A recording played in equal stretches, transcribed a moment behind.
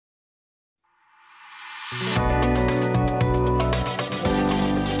Good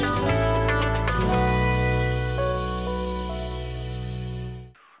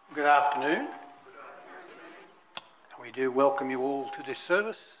afternoon. We do welcome you all to this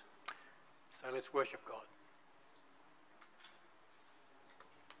service, so let's worship God.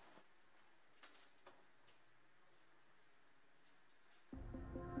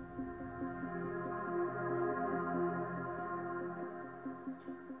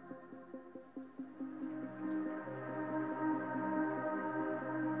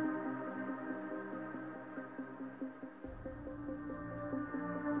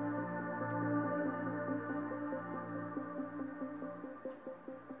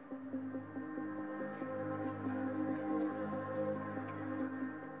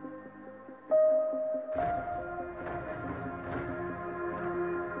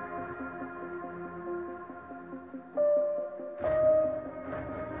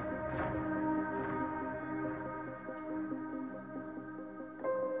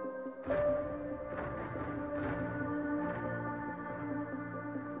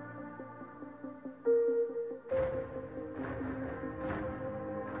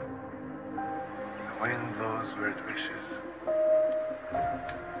 The wind blows where it wishes.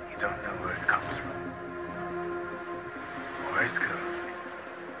 You don't know where it comes from, or where it goes.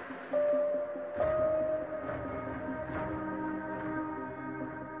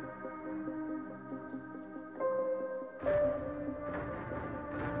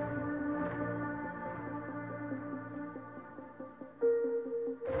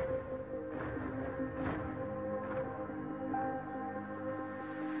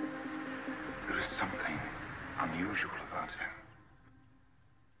 There is something unusual about him.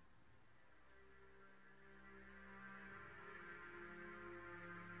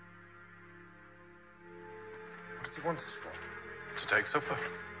 What does he want us for? To take supper?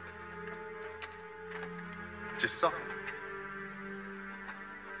 Just supper?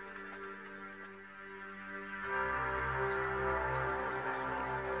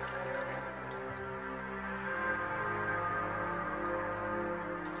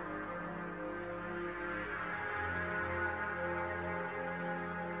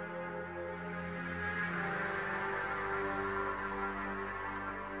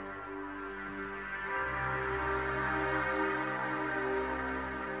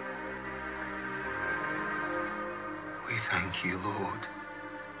 We thank you, Lord,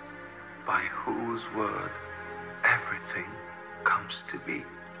 by whose word everything comes to be.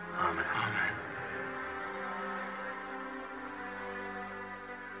 Amen. Amen.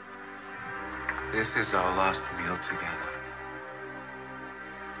 This is our last meal together.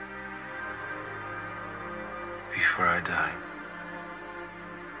 Before I die.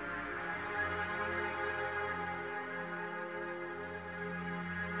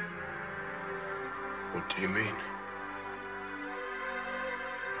 What do you mean?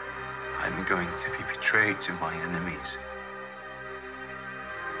 I'm going to be betrayed to my enemies,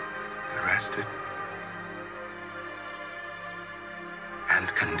 arrested, and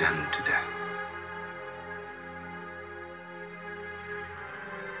condemned to death.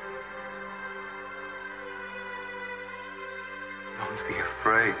 Don't be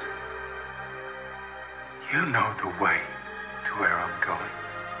afraid. You know the way to where I'm going.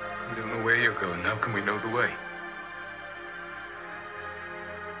 We don't know where you're going. How can we know the way?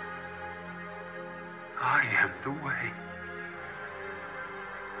 I am the way,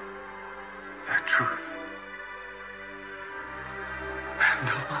 the truth, and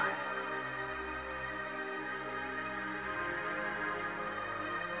the life.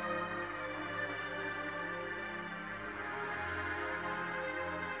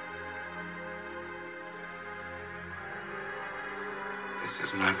 This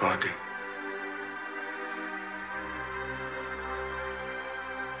is my body.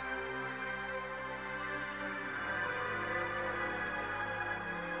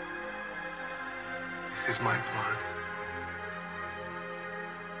 This is my blood.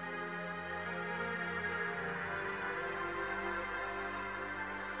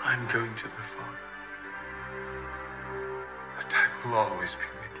 I'm going to the Father, but I will always be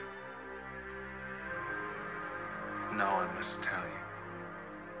with you. Now I must tell you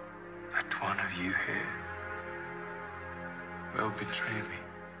that one of you here will betray me.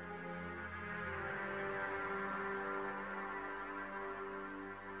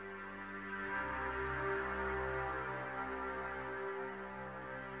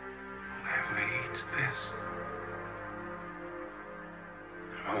 Whoever eats this,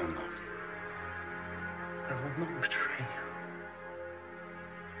 I will not betray you.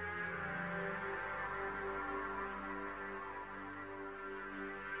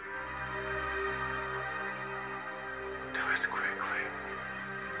 quickly.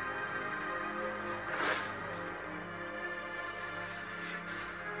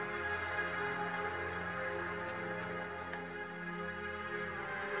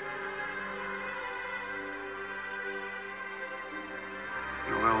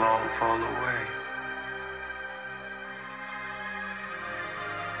 You will all fall away.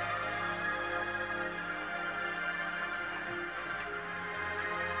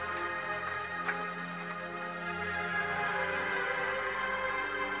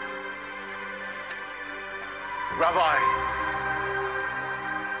 Rabbi,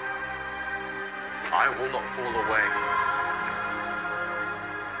 I will not fall away.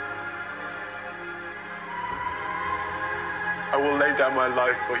 I will lay down my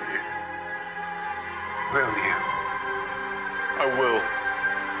life for you. Will you? I will.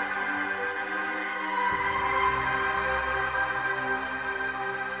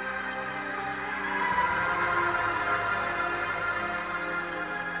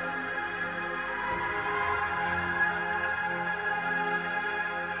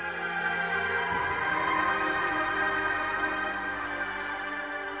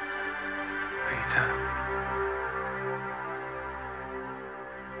 Peter,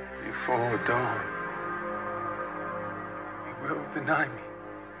 before dawn, you will deny me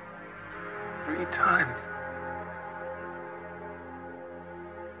 3 times.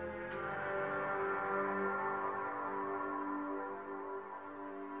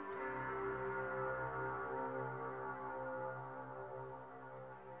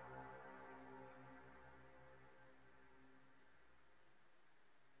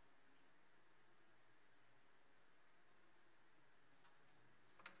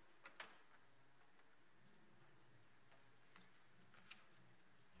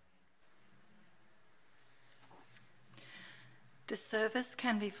 The service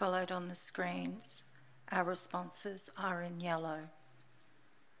can be followed on the screens. Our responses are in yellow.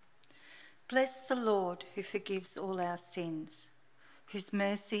 Bless the Lord who forgives all our sins, whose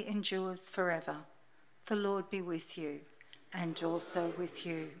mercy endures forever. The Lord be with you and also with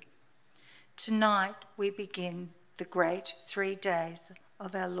you. Tonight we begin the great 3 days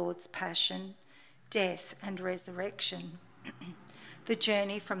of our Lord's passion, death and resurrection. The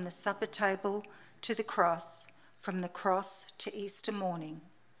journey from the supper table to the cross, from the cross to Easter morning.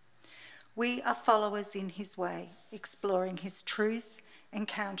 We are followers in his way, exploring his truth,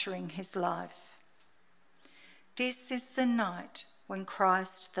 encountering his life. This is the night when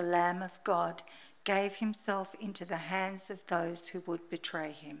Christ, the Lamb of God, gave himself into the hands of those who would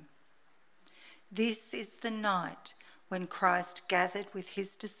betray him. This is the night when Christ gathered with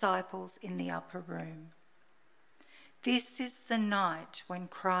his disciples in the upper room. This is the night when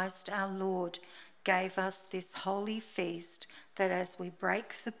Christ our Lord gave us this holy feast, that as we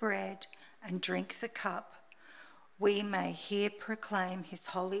break the bread and drink the cup, we may here proclaim his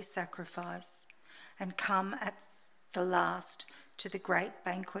holy sacrifice and come at the last to the great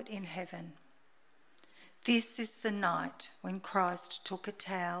banquet in heaven. This is the night when Christ took a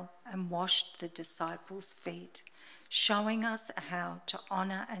towel and washed the disciples' feet, showing us how to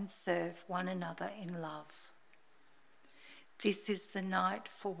honour and serve one another in love. This is the night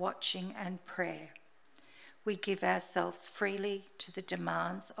for watching and prayer. We give ourselves freely to the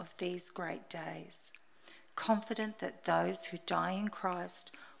demands of these great days, confident that those who die in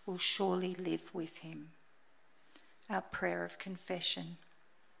Christ will surely live with him. Our prayer of confession.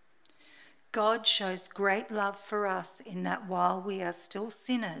 God shows great love for us in that while we are still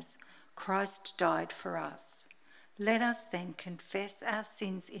sinners, Christ died for us. Let us then confess our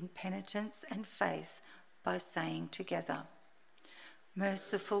sins in penitence and faith by saying together,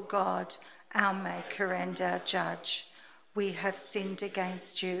 Merciful God, our Maker and our Judge, we have sinned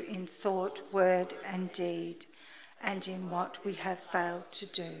against you in thought, word and deed, and in what we have failed to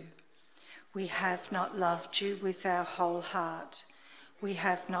do. We have not loved you with our whole heart. We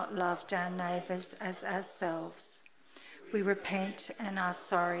have not loved our neighbours as ourselves. We repent and are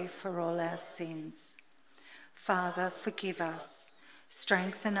sorry for all our sins. Father, forgive us.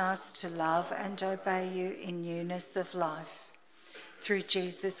 Strengthen us to love and obey you in newness of life. Through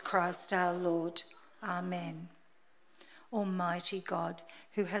Jesus Christ our Lord. Amen. Almighty God,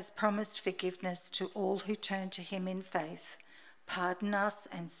 who has promised forgiveness to all who turn to him in faith, pardon us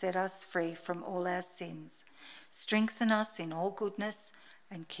and set us free from all our sins. Strengthen us in all goodness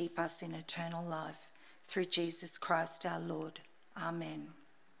and keep us in eternal life. Through Jesus Christ our Lord. Amen.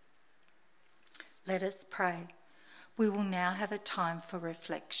 Let us pray. We will now have a time for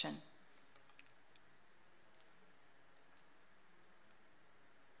reflection.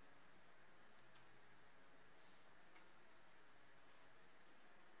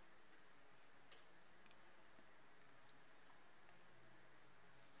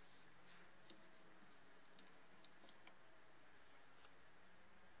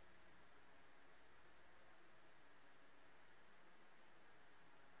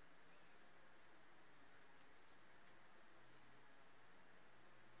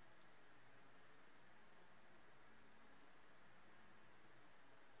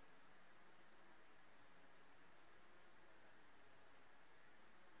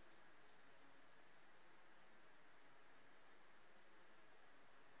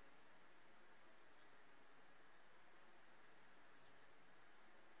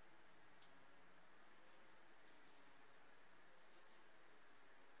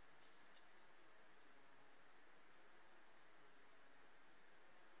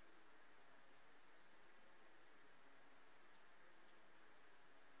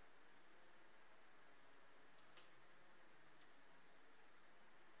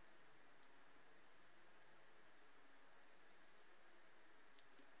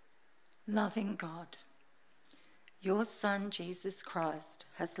 Loving God, your Son Jesus Christ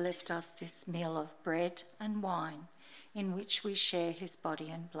has left us this meal of bread and wine in which we share his body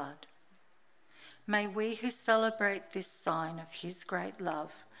and blood. May we who celebrate this sign of his great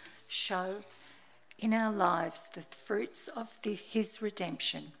love show in our lives the fruits of his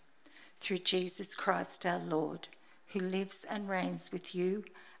redemption through Jesus Christ our Lord, who lives and reigns with you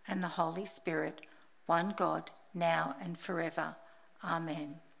and the Holy Spirit, one God, now and forever.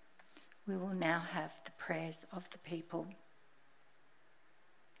 Amen. We will now have the prayers of the people.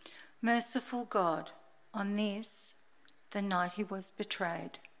 Merciful God, on this, the night he was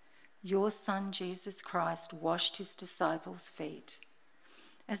betrayed, your Son Jesus Christ washed his disciples' feet.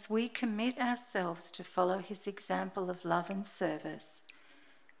 As we commit ourselves to follow his example of love and service,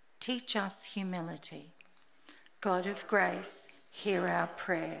 teach us humility. God of grace, hear our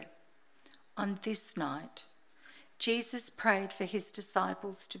prayer. On this night, Jesus prayed for his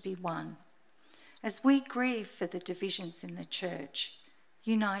disciples to be one. As we grieve for the divisions in the church,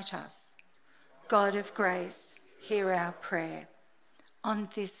 unite us. God of grace, hear our prayer. On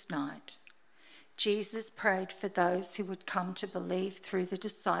this night, Jesus prayed for those who would come to believe through the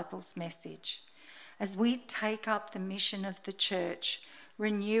disciples' message. As we take up the mission of the church,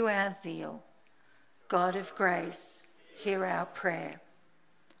 renew our zeal. God of grace, hear our prayer.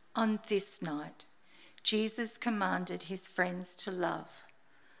 On this night, Jesus commanded his friends to love,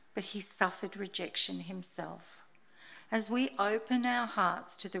 but he suffered rejection himself. As we open our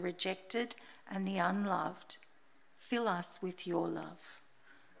hearts to the rejected and the unloved, fill us with your love.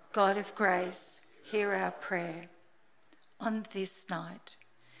 God of grace, hear our prayer. On this night,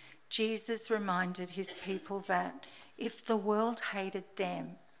 Jesus reminded his people that if the world hated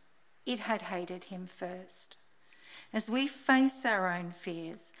them, it had hated him first. As we face our own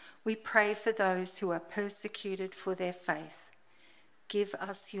fears, we pray for those who are persecuted for their faith. Give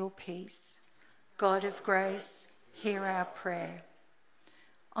us your peace. God of grace, hear our prayer.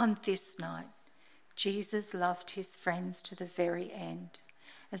 On this night, Jesus loved his friends to the very end.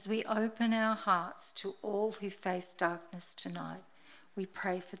 As we open our hearts to all who face darkness tonight, we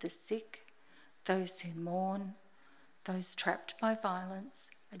pray for the sick, those who mourn, those trapped by violence,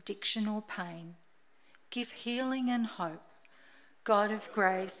 addiction or pain. Give healing and hope. God of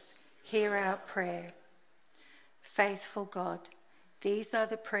grace, hear our prayer. Faithful God, these are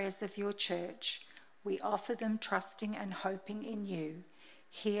the prayers of your church. We offer them trusting and hoping in you.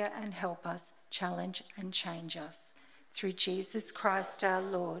 Hear and help us, challenge and change us. Through Jesus Christ our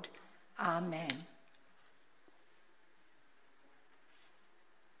Lord. Amen.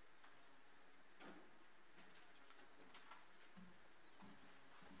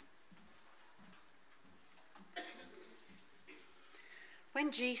 When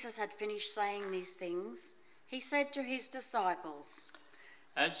Jesus had finished saying these things, he said to his disciples,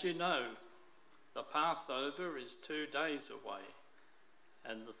 "As you know, the Passover is 2 days away,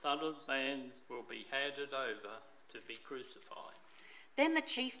 and the Son of Man will be handed over to be crucified." Then the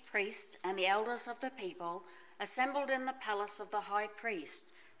chief priests and the elders of the people assembled in the palace of the high priest,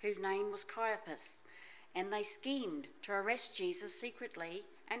 whose name was Caiaphas, and they schemed to arrest Jesus secretly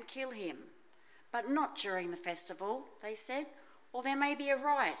and kill him. But not during the festival, they said, or there may be a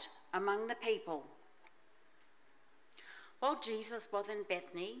riot among the people. While Jesus was in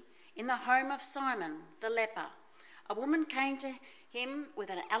Bethany, in the home of Simon the leper, a woman came to him with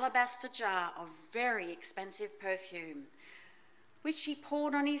an alabaster jar of very expensive perfume, which she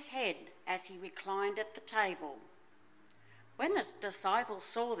poured on his head as he reclined at the table. When the disciples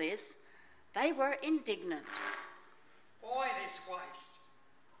saw this, they were indignant. Why this waste?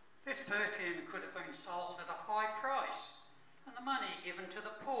 This perfume could have been sold at a high price and the money given to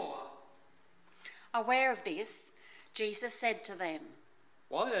the poor. Aware of this, Jesus said to them,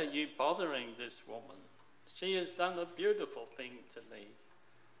 "Why are you bothering this woman? She has done a beautiful thing to me.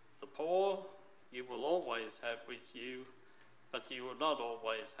 The poor you will always have with you, but you will not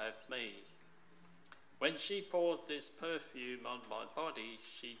always have me. When she poured this perfume on my body,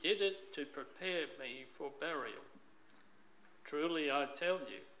 she did it to prepare me for burial. Truly I tell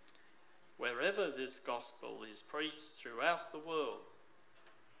you, wherever this gospel is preached throughout the world,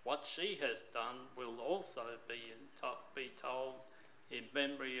 what she has done will also be told in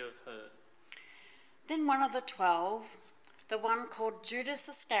memory of her." Then one of the 12, the one called Judas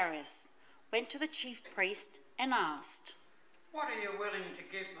Iscariot, went to the chief priest and asked, What are you willing to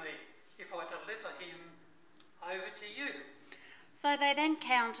give me if I deliver him over to you? So they then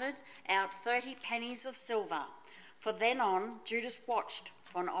counted out 30 pennies of silver. From then on, Judas watched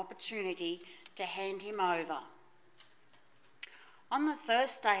for an opportunity to hand him over. On the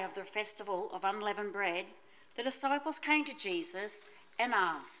first day of the festival of unleavened bread, the disciples came to Jesus and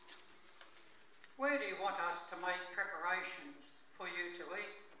asked, where do you want us to make preparations for you to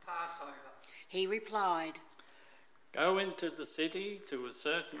eat the Passover? He replied, Go into the city to a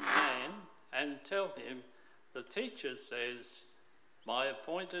certain man and tell him, the teacher says, my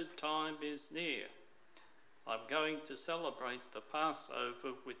appointed time is near. I'm going to celebrate the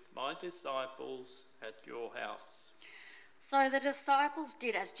Passover with my disciples at your house. So the disciples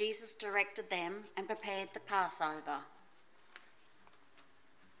did as Jesus directed them and prepared the Passover.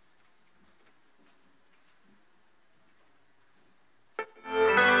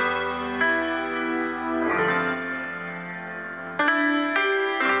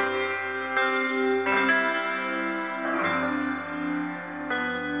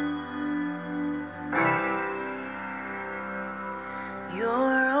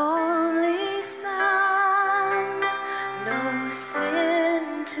 Your only Son, no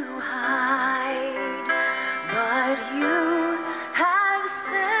sin to hide, but you have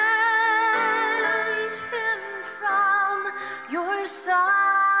sent him from your side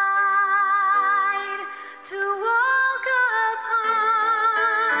to walk upon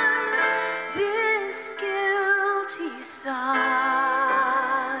this guilty sod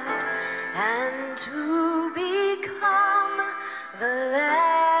and to become the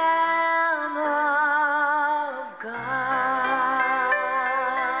Lamb of God.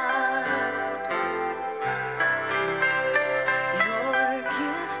 Your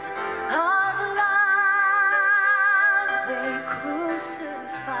gift of love they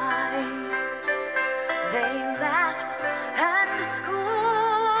crucified. They laughed and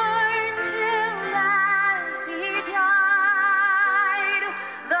scorned till as he died.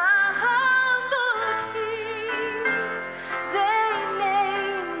 The humble King they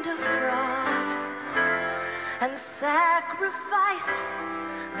named a fraud and sacrificed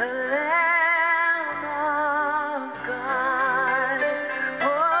the Lamb of God.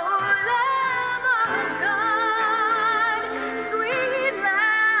 Oh, Lamb of God, sweet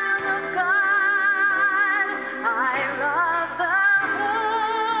Lamb of God, I love the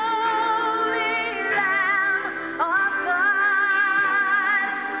holy Lamb of God.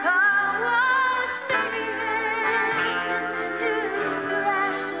 Oh, wash me in his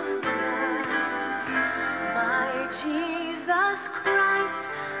precious blood. My Jesus Christ,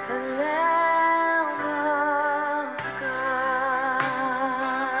 the Lamb of God.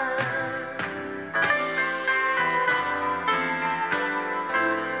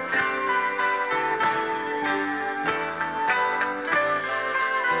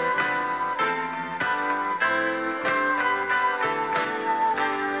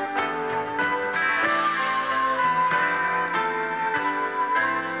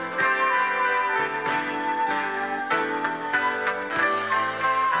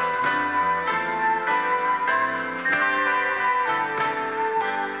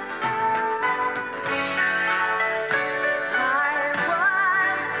 I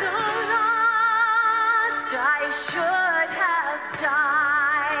was so lost, I should have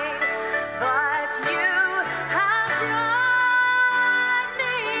died, but you have brought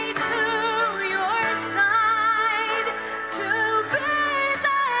me to your side to be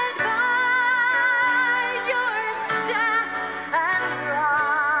led by your staff and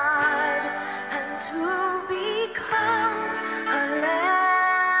rod, and to be called a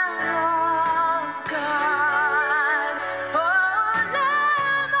Lamb of God. Oh,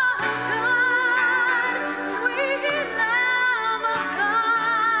 Lamb of God, sweet Lamb of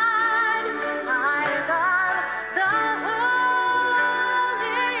God, I love the holy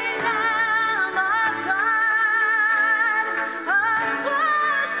Lamb of God. Oh,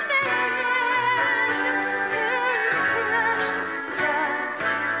 wash me in his precious blood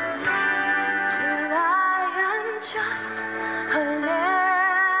till I am just a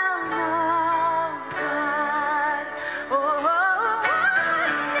Lamb of God. Oh,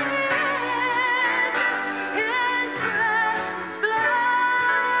 wash me in his precious blood.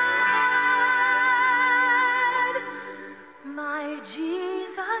 My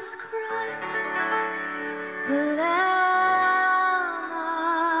Jesus Christ, the Lamb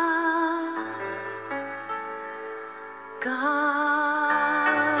of God.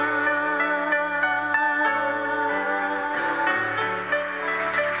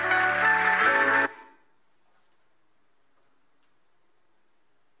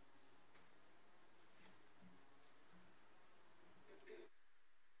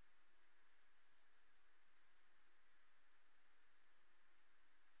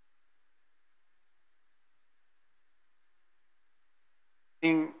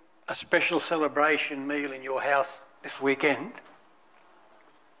 A special celebration meal in your house this weekend,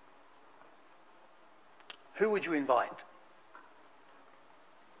 who would you invite?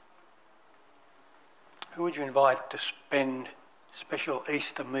 Who would you invite to spend a special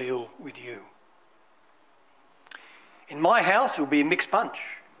Easter meal with you? In my house, it will be a mixed bunch.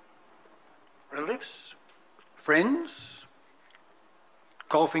 Relatives, friends,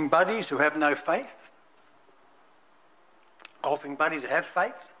 golfing buddies who have no faith, golfing buddies who have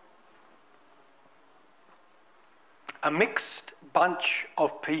faith. A mixed bunch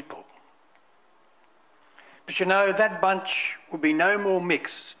of people. But you know, that bunch will be no more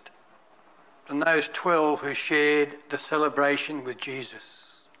mixed than those 12 who shared the celebration with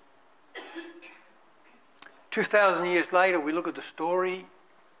Jesus. 2,000 years later, we look at the story,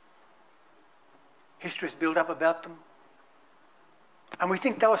 history's built up about them, and we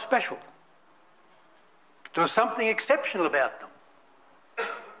think they were special. There was something exceptional about them.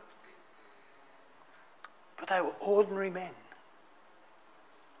 But they were ordinary men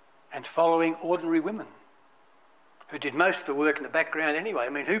and following ordinary women who did most of the work in the background anyway. I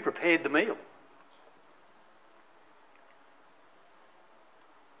mean, who prepared the meal?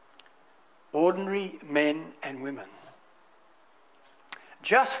 Ordinary men and women.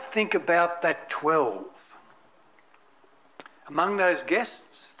 Just think about that 12. Among those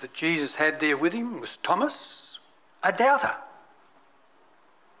guests that Jesus had there with him was Thomas, a doubter.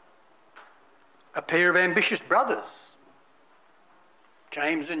 A pair of ambitious brothers,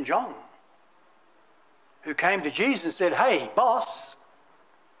 James and John, who came to Jesus and said, "Hey, boss,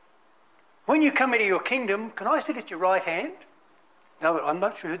 when you come into your kingdom, can I sit at your right hand?" Now, I'm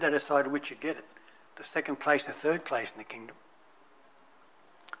not sure who they decided which should get it, the second place, the third place in the kingdom.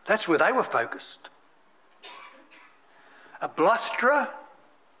 That's where they were focused. A blusterer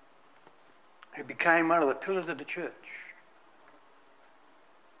who became one of the pillars of the church.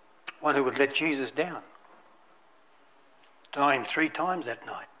 One who would let Jesus down. Deny him 3 times that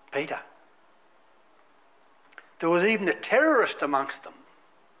night, Peter. There was even a terrorist amongst them,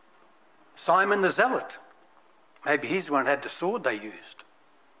 Simon the Zealot. Maybe he's the one who had the sword they used.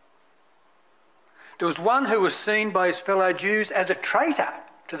 There was one who was seen by his fellow Jews as a traitor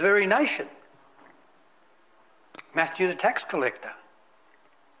to the very nation, Matthew the tax collector.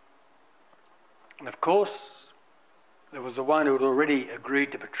 And of course, there was the one who had already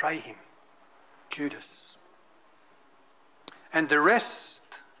agreed to betray him, Judas. And the rest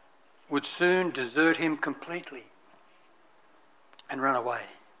would soon desert him completely and run away.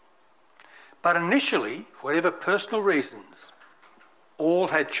 But initially, for whatever personal reasons, all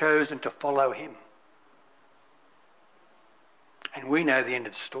had chosen to follow him. And we know the end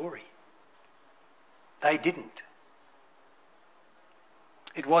of the story. They didn't.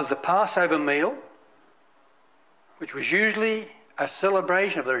 It was the Passover meal, which was usually a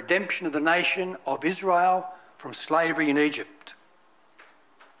celebration of the redemption of the nation of Israel from slavery in Egypt.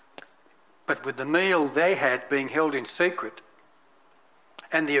 But with the meal they had being held in secret,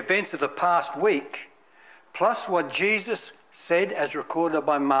 and the events of the past week, plus what Jesus said as recorded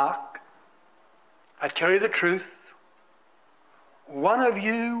by Mark, I tell you the truth, one of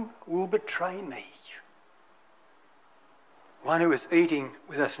you will betray me. One who is eating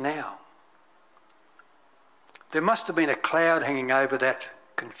with us now. There must have been a cloud hanging over that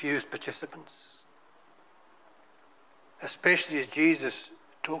confused participants, especially as Jesus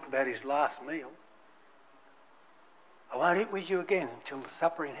talked about his last meal. I won't eat with you again until the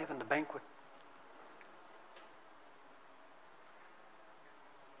supper in heaven, the banquet.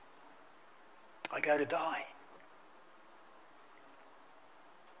 I go to die.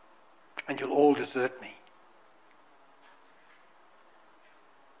 And you'll all desert me.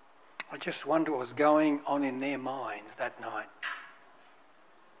 I just wonder what was going on in their minds that night.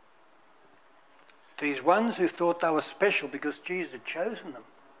 These ones who thought they were special because Jesus had chosen them.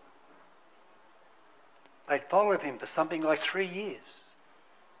 They'd followed him for something like 3 years,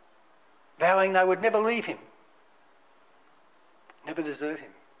 vowing they would never leave him, never desert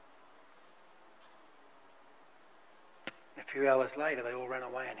him. A few hours later, they all ran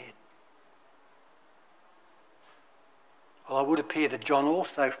away and hid. Well, it would appear that John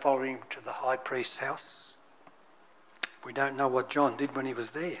also followed him to the high priest's house. We don't know what John did when he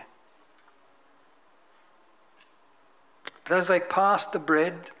was there. But as they passed the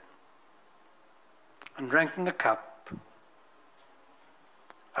bread and drank from the cup,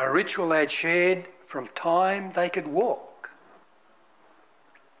 a ritual they had shared from time they could walk.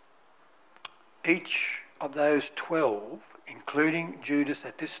 Each of those 12, including Judas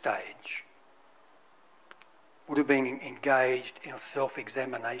at this stage, would have been engaged in a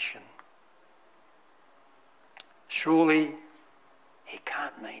self-examination. Surely he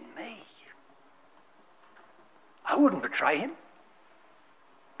can't mean me. I wouldn't betray him.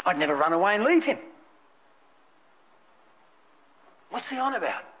 I'd never run away and leave him. What's he on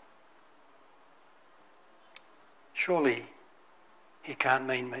about? surely he can't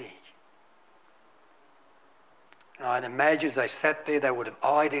mean me. And I'd imagine as they sat there, they would have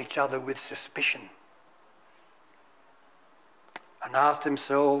eyed each other with suspicion and asked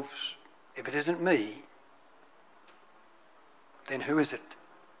themselves, if it isn't me, then who is it?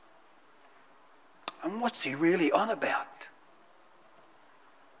 And what's he really on about?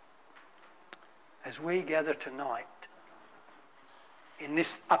 As we gather tonight in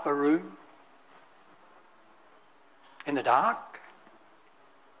this upper room, in the dark,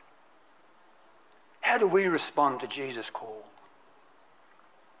 how do we respond to Jesus' call?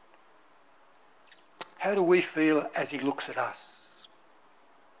 How do we feel as he looks at us?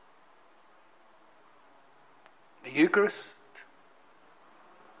 The Eucharist,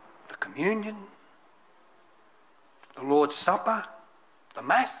 the communion, the Lord's Supper, the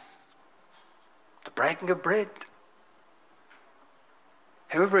Mass, the breaking of bread.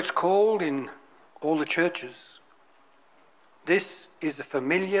 However it's called in all the churches, this is a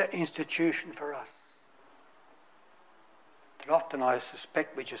familiar institution for us that often I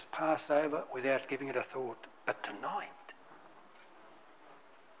suspect we just pass over without giving it a thought. But tonight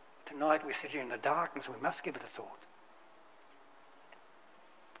we sit here in the darkness, we must give it a thought.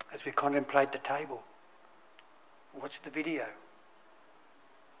 As we contemplate the table, watch the video,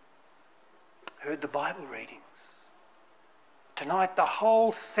 heard the Bible readings. Tonight the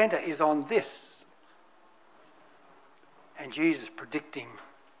whole centre is on this, and Jesus predicting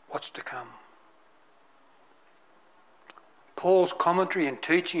what's to come. Paul's commentary and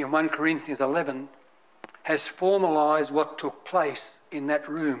teaching in 1 Corinthians 11 has formalised what took place in that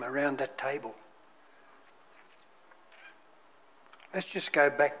room around that table. Let's just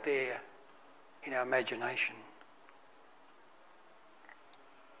go back there in our imagination.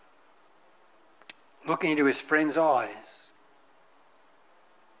 Looking into his friend's eyes,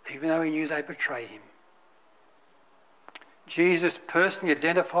 even though he knew they betrayed him. Jesus personally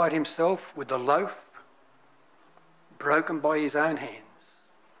identified himself with the loaf broken by his own hands.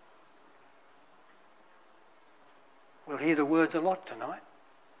 We'll hear the words a lot tonight.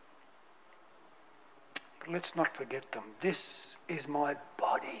 But let's not forget them. This is my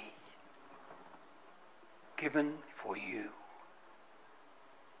body given for you.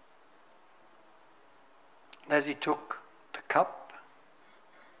 And as he took the cup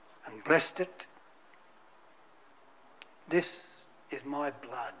and blessed it, this is my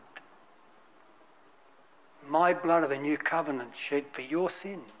blood of the new covenant shed for your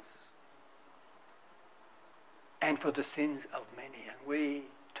sins and for the sins of many. And we,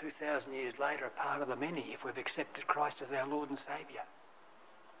 2,000 years later, are part of the many if we've accepted Christ as our Lord and Saviour.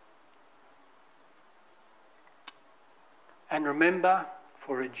 And remember,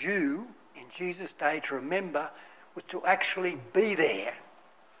 for a Jew in Jesus' day, to remember was to actually be there.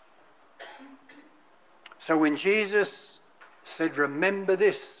 So when Jesus said, remember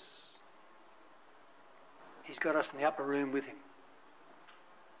this, he's got us in the upper room with him.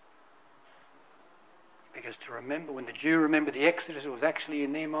 Because to remember, when the Jew remembered the Exodus, it was actually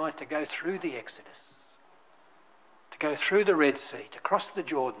in their minds to go through the Exodus, to go through the Red Sea, to cross the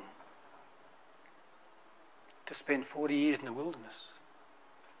Jordan, to spend 40 years in the wilderness.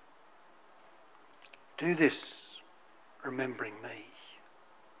 Do this, remembering me.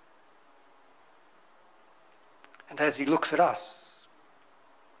 And as he looks at us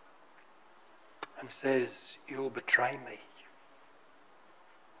and says, you'll betray me,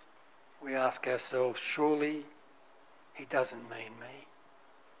 we ask ourselves, surely he doesn't mean me.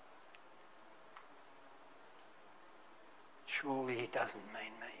 Surely he doesn't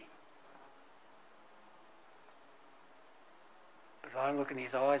mean me. But I look in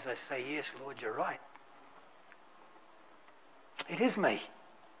his eyes, I say, yes, Lord, you're right. It is me.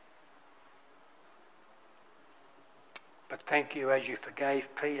 But thank you as you forgave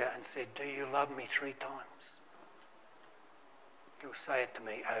Peter and said, do you love me 3 times? You'll say it to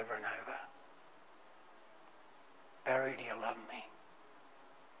me over and over. Barry, do you love me?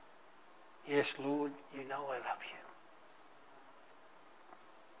 Yes, Lord, you know I love you.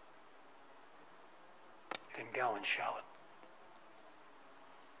 Then go and show it.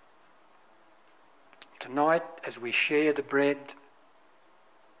 Tonight, as we share the bread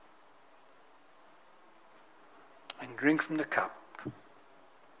and drink from the cup,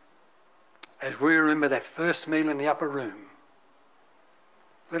 as we remember that first meal in the upper room,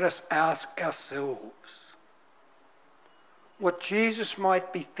 let us ask ourselves what Jesus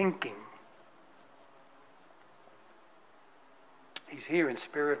might be thinking. He's here in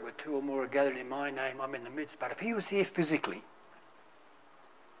spirit where 2 or more are gathered in my name, I'm in the midst. But if he was here physically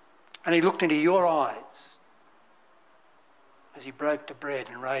and he looked into your eyes as he broke the bread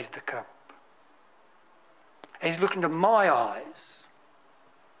and raised the cup, He's looking into my eyes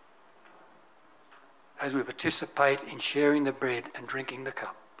as we participate in sharing the bread and drinking the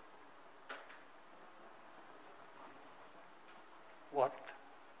cup. What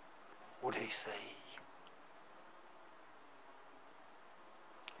would he see?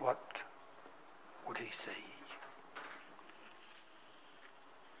 What would he see?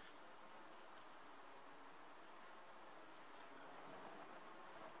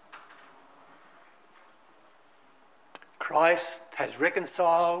 Christ has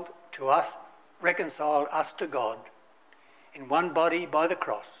reconciled us to God in one body by the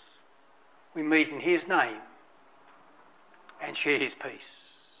cross. We meet in his name and share his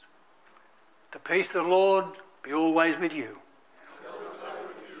peace. The peace of the Lord be always with you.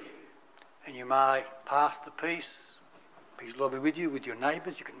 And you may pass the peace. Peace of the Lord be with you, with your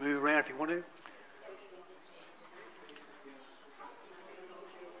neighbours. You can move around if you want to.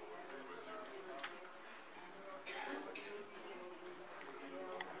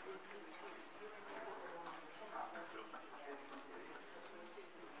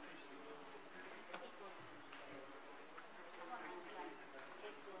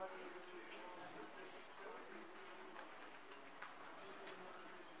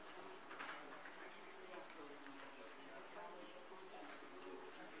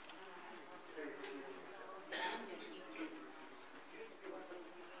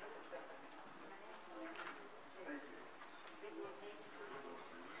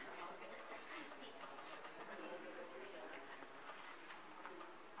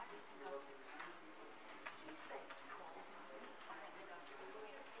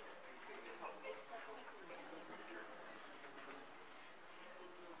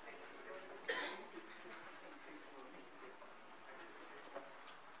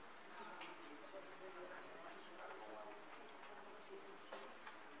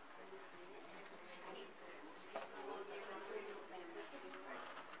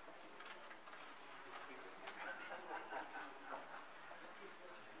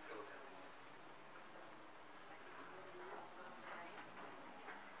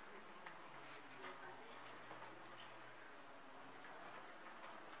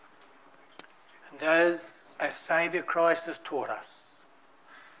 And as our Saviour Christ has taught us,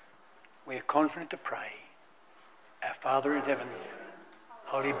 we are confident to pray, Our Father in heaven,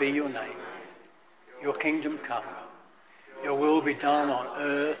 holy be your name. Your kingdom come. Your will be done on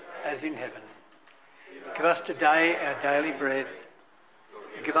earth as in heaven. Give us today our daily bread.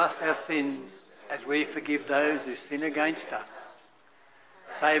 Forgive us our sins as we forgive those who sin against us.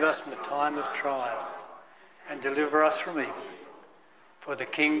 Save us from the time of trial and deliver us from evil. For the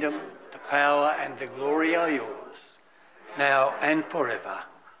kingdom, the power and the glory are yours, now and forever.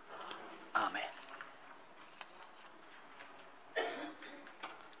 Amen.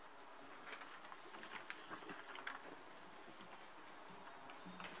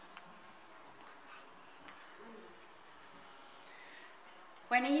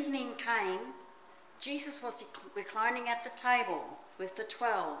 When evening came, Jesus was reclining at the table with the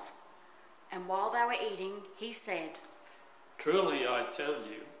 12, and while they were eating, he said, Truly I tell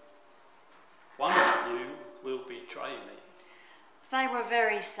you, one of you will betray me. They were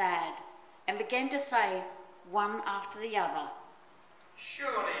very sad and began to say one after the other,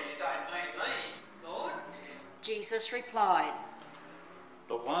 Surely you don't mean me, Lord? Jesus replied,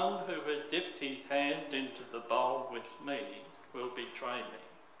 The one who had dipped his hand into the bowl with me will betray me.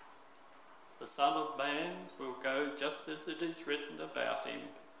 The Son of Man will go just as it is written about him,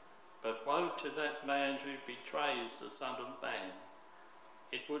 but woe to that man who betrays the Son of Man.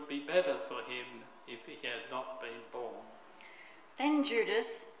 It would be better for him if he had not been born. Then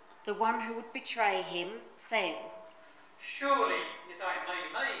Judas, the one who would betray him, said, Surely you don't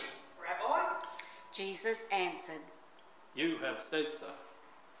mean me, Rabbi? Jesus answered, You have said so.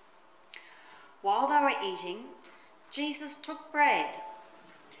 While they were eating, Jesus took bread,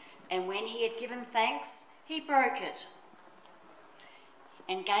 and when he had given thanks, he broke it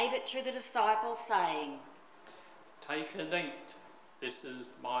and gave it to the disciples, saying, Take and eat, this is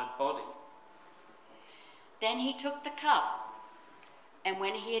my body. Then he took the cup, and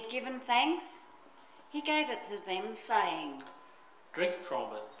when he had given thanks, he gave it to them, saying, Drink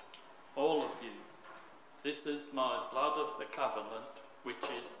from it, all of you. This is my blood of the covenant, which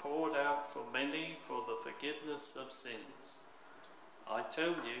is poured out for many for the forgiveness of sins. I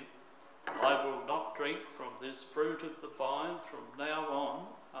tell you, I will not drink from this fruit of the vine from now on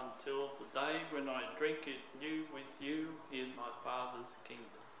until the day when I drink it new with you in my Father's kingdom.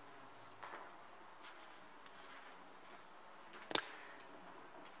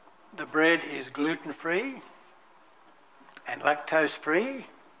 The bread is gluten-free and lactose-free,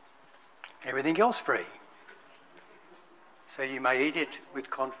 everything else free. so you may eat it with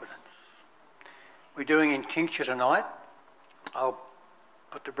confidence. We're doing in tincture tonight. I'll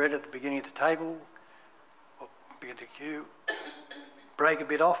put the bread at the beginning of the table, or begin the queue, break a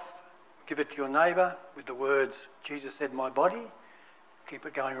bit off, give it to your neighbour with the words, Jesus said, my body. Keep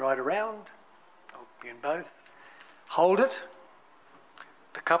it going right around. I'll be in both. Hold it.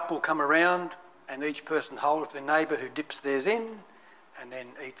 The cup will come around and each person holds their neighbour who dips theirs in and then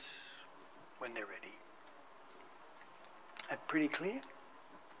eats when they're ready. That pretty clear?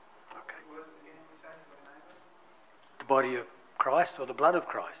 Okay. Words again, we say, for neighbour? The body of Christ or the blood of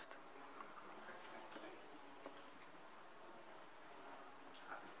Christ.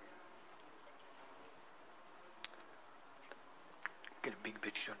 Get a big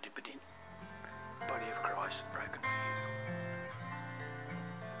bit, you'll dip it in. Body of Christ broken for you.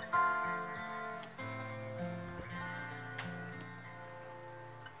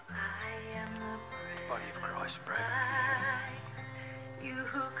 I am the bread Body of Christ of broken life. You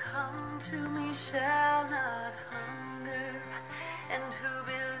who come to me shall not hunger, and who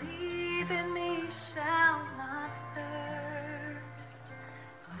believe in me shall not thirst.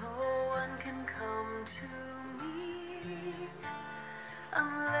 No one can come to me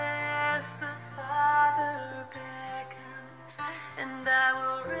unless the Father beckons, and I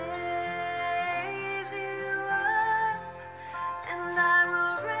will raise you up, and I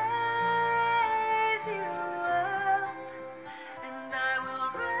will raise you up, and I will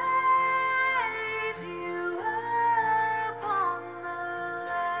raise you up on the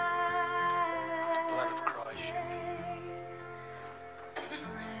last Blood of Christ shed for day. The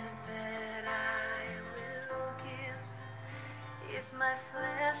bread that I will give is my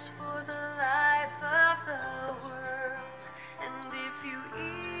flesh for the life of the world, and if you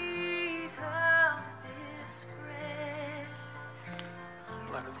eat of this bread,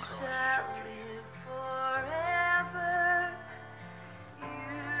 Blood of you Christ shall shed for you. live forever.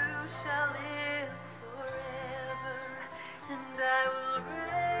 You shall live forever, and I will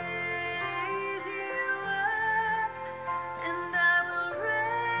raise you up, and I will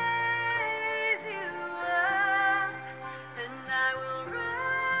raise you up, and I will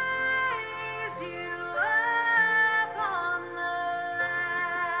raise you up on the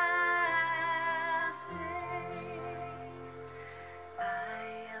last day. I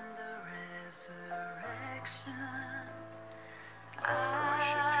am the resurrection. Christ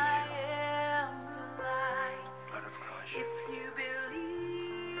shed for I you. am the life. Blood of Christ shed If for you. you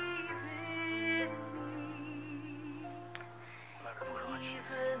believe in me, Blood of Christ shed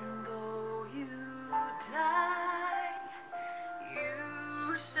for you. even though you die,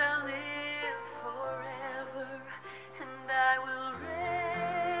 you shall live forever, and I will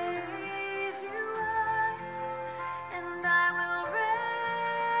raise you up, and I will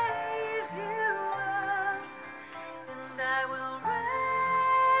raise you up, and I will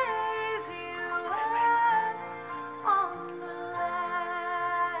raise you up on the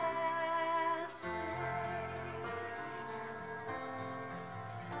last day.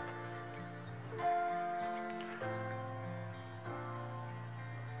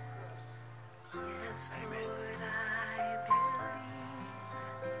 Yes, Lord, I believe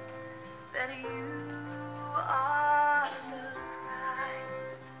that you are the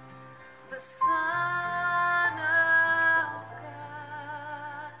Christ, the Son of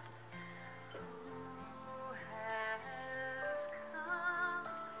God, who has come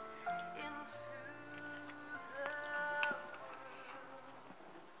into the world.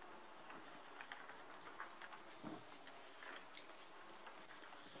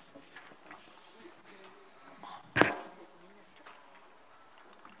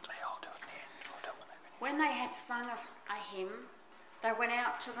 Yeah, I'll do it in the end. I'll do it when I finish. When they had sung a hymn, they went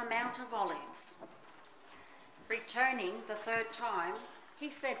out to the Mount of Olives. Returning the third time, he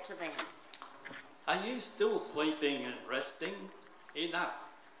said to them, Are you still sleeping and resting? Enough.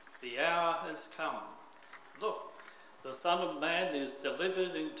 The hour has come. Look, the Son of Man is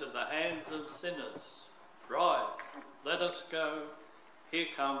delivered into the hands of sinners. Rise, let us go. Here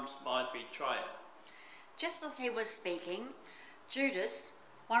comes my betrayer. Just as he was speaking, Judas,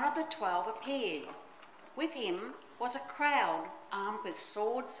 one of the 12, appeared. With him was a crowd armed with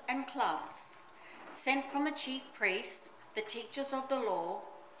swords and clubs, sent from the chief priests, the teachers of the law,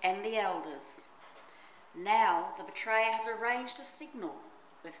 and the elders. Now the betrayer has arranged a signal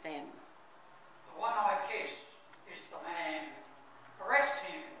with them. The one I kiss is the man. Arrest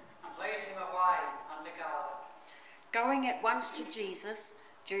him and lead him away under guard. Going at once to Jesus,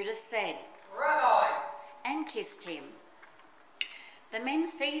 Judas said, Rabbi! and kissed him. The men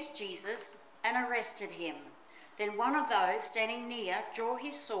seized Jesus and arrested him. Then one of those standing near drew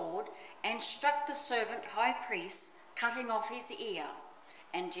his sword and struck the servant high priest, cutting off his ear.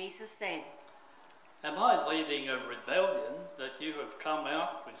 And Jesus said, Am I leading a rebellion that you have come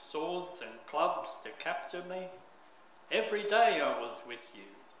out with swords and clubs to capture me? Every day I was with you,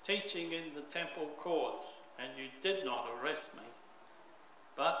 teaching in the temple courts, and you did not arrest me.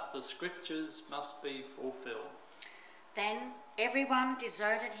 But the scriptures must be fulfilled. Then everyone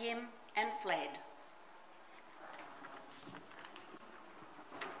deserted him and fled.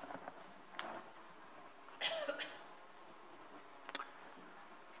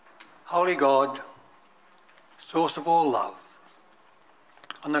 Holy God, source of all love,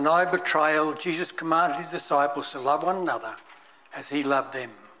 on the night of betrayal, Jesus commanded his disciples to love one another as he loved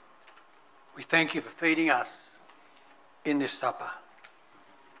them. We thank you for feeding us in this supper.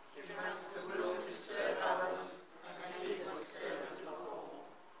 Give us the will to serve others as he was servant of all.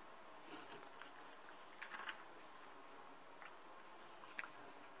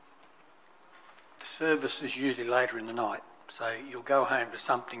 The service is usually later in the night, so you'll go home to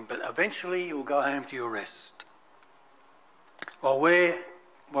something, but eventually you'll go home to your rest. While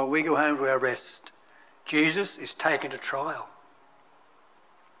we go home to our rest, Jesus is taken to trial,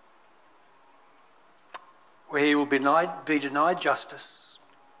 where he will be denied justice.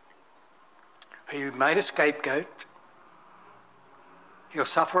 He will be made a scapegoat. He'll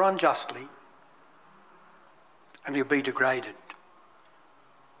suffer unjustly, and he'll be degraded.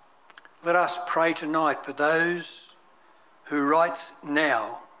 Let us pray tonight for those who right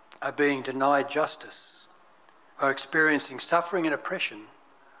now are being denied justice, are experiencing suffering and oppression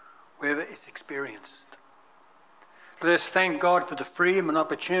wherever it's experienced. Let us thank God for the freedom and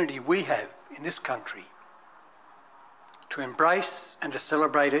opportunity we have in this country to embrace and to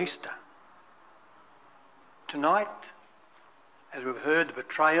celebrate Easter. Tonight, as we've heard, the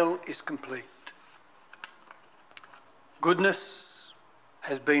betrayal is complete. Goodness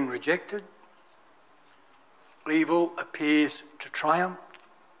has been rejected. Evil appears to triumph.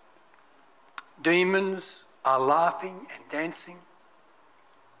 Demons are laughing and dancing.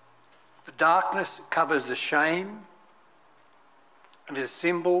 The darkness covers the shame and is a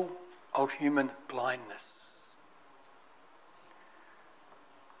symbol of human blindness.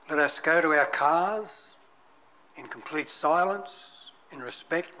 Let us go to our cars in complete silence, in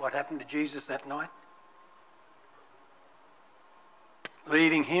respect what happened to Jesus that night,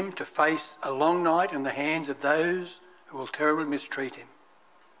 leaving him to face a long night in the hands of those who will terribly mistreat him.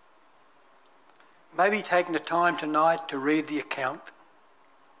 Maybe taking the time tonight to read the account.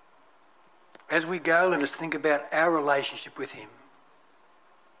 As we go, let us think about our relationship with him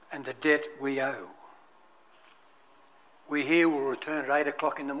and the debt we owe. We here will return at 8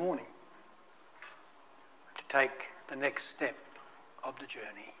 o'clock in the morning to take the next step of the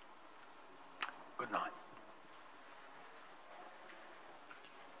journey. Good night.